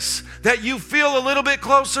is this, that you feel a little bit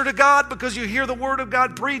closer to God because you hear the word of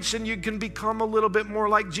God preached, and you can become a little bit more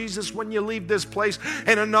like Jesus when you leave this place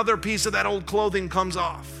and another piece of that old clothing comes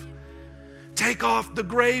off. Take off the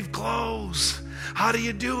grave clothes. How do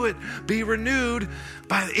you do it? Be renewed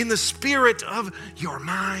in the spirit of your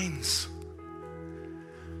minds.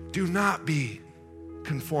 Do not be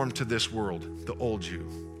conformed to this world, the old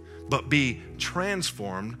you, but be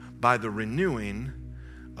transformed by the renewing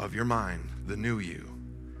of your mind, the new you.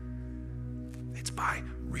 It's by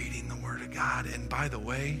reading the Word of God. And by the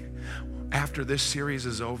way, after this series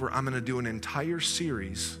is over, I'm going to do an entire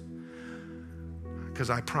series because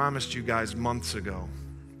I promised you guys months ago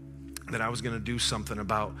that I was going to do something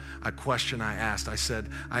about a question I asked.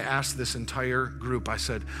 I asked this entire group, I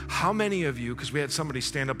said, how many of you, because we had somebody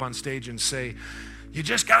stand up on stage and say, you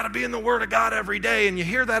just got to be in the Word of God every day. And you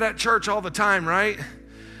hear that at church all the time, right?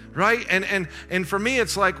 Right? And for me,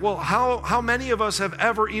 it's like, well, how many of us have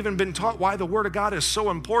ever even been taught why the Word of God is so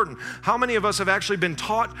important? How many of us have actually been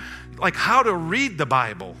taught like how to read the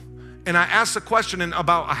Bible? And I asked the question and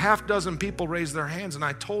about a half dozen people raised their hands, and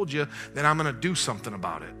I told you that I'm going to do something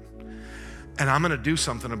about it. And I'm going to do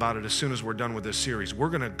something about it as soon as we're done with this series. We're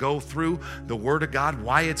going to go through the Word of God,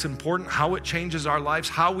 why it's important, how it changes our lives,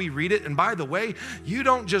 how we read it. And by the way, you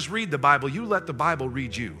don't just read the Bible, you let the Bible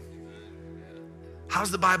read you.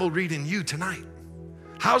 How's the Bible reading you tonight?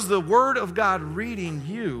 How's the Word of God reading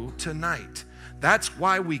you tonight? That's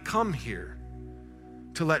why we come here,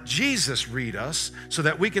 to let Jesus read us so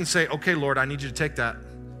that we can say, okay, Lord, I need you to take that.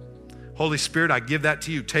 Holy Spirit, I give that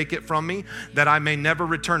to you. Take it from me that I may never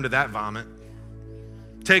return to that vomit.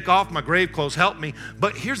 Take off my grave clothes, help me.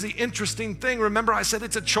 But here's the interesting thing. Remember I said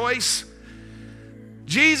it's a choice?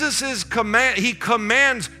 Jesus' command, he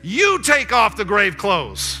commands you take off the grave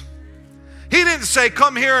clothes. He didn't say,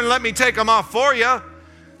 come here and let me take them off for you.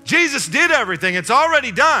 Jesus did everything. It's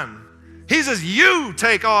already done. He says, you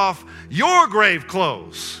take off your grave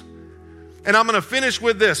clothes. And I'm going to finish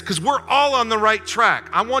with this because we're all on the right track.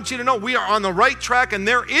 I want you to know we are on the right track and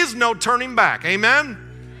there is no turning back. Amen?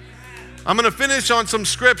 I'm going to finish on some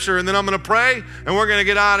scripture and then I'm going to pray and we're going to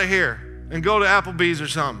get out of here and go to Applebee's or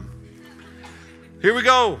something. Here we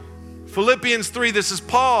go. Philippians 3. This is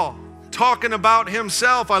Paul talking about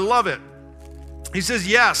himself. I love it. He says,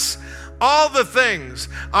 yes, all the things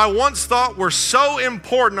I once thought were so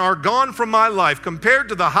important are gone from my life compared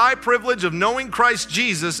to the high privilege of knowing Christ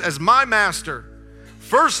Jesus as my master.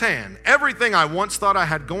 Firsthand, everything I once thought I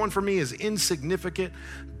had going for me is insignificant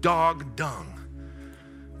dog dung,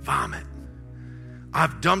 vomit.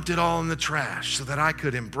 I've dumped it all in the trash so that I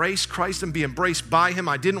could embrace Christ and be embraced by him.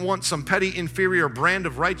 I didn't want some petty, inferior brand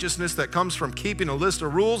of righteousness that comes from keeping a list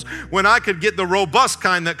of rules when I could get the robust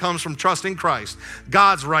kind that comes from trusting Christ,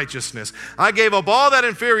 God's righteousness. I gave up all that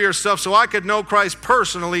inferior stuff so I could know Christ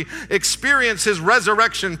personally, experience his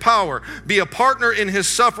resurrection power, be a partner in his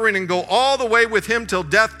suffering, and go all the way with him till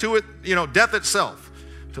death death itself.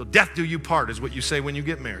 Till death do you part is what you say when you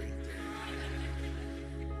get married.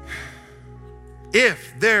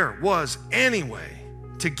 If there was any way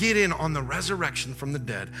to get in on the resurrection from the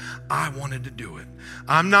dead, I wanted to do it.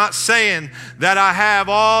 I'm not saying that I have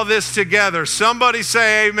all this together. Somebody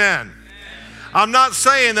say amen. I'm not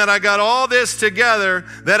saying that I got all this together,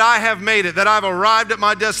 that I have made it, that I've arrived at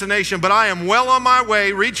my destination, but I am well on my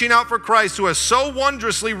way reaching out for Christ, who has so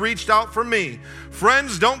wondrously reached out for me.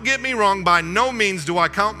 Friends, don't get me wrong. By no means do I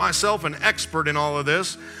count myself an expert in all of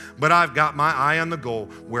this. But I've got my eye on the goal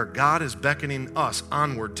where God is beckoning us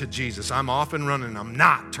onward to Jesus. I'm off and running. I'm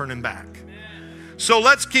not turning back. So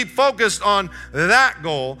let's keep focused on that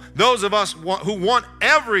goal. Those of us who want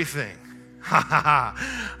everything.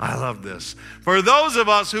 I love this. For those of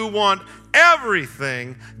us who want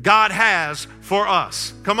everything God has for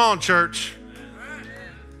us. Come on, church.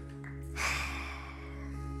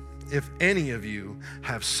 If any of you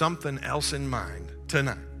have something else in mind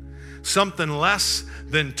tonight, something less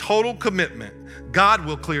than total commitment, God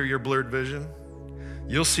will clear your blurred vision.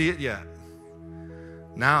 You'll see it yet.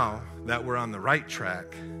 Now that we're on the right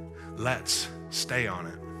track, let's stay on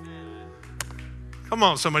it. Come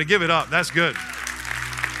on, somebody, give it up. That's good.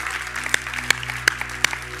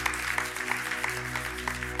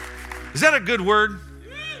 Is that a good word?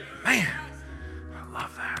 Man, I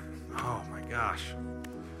love that. Oh my gosh.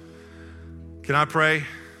 Can I pray?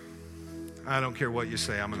 I don't care what you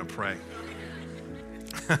say, I'm going to pray.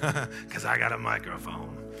 Because I got a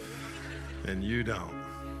microphone and you don't.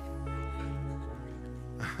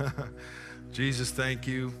 Jesus, thank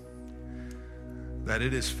you that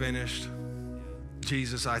it is finished.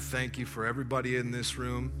 Jesus, I thank you for everybody in this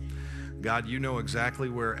room. God, you know exactly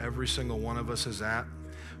where every single one of us is at.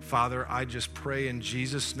 Father, I just pray in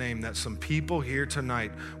Jesus' name that some people here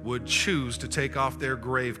tonight would choose to take off their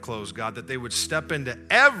grave clothes, God, that they would step into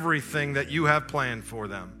everything that you have planned for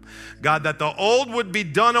them. God, that the old would be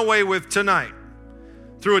done away with tonight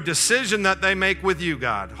through a decision that they make with you,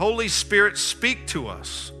 God. Holy Spirit, speak to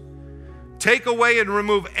us. Take away and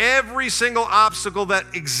remove every single obstacle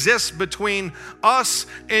that exists between us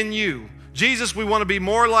and you. Jesus, we want to be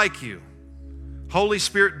more like you. Holy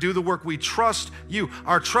Spirit, do the work. We trust you.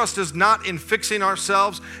 Our trust is not in fixing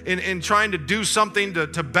ourselves, in trying to do something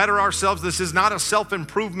to better ourselves. This is not a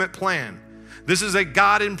self-improvement plan. This is a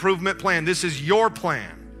God improvement plan. This is your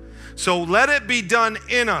plan. So let it be done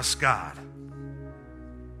in us, God.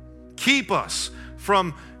 Keep us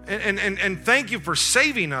from, and thank you for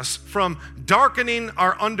saving us from darkening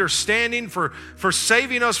our understanding, for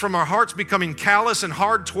saving us from our hearts becoming callous and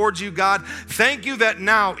hard towards you, God. Thank you that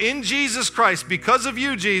now in Jesus Christ, because of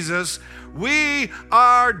you, Jesus, we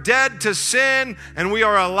are dead to sin and we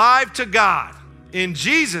are alive to God. In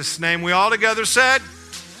Jesus' name, we all together said,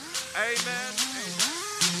 amen.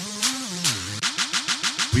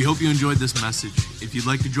 We hope you enjoyed this message. If you'd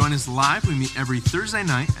like to join us live, we meet every Thursday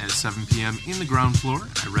night at 7 p.m. in the ground floor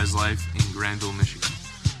at Res Life in Granville, Michigan.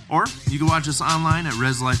 Or you can watch us online at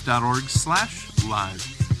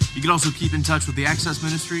reslife.org/live. You can also keep in touch with the Access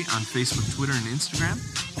Ministry on Facebook, Twitter, and Instagram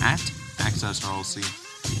at Access RLC.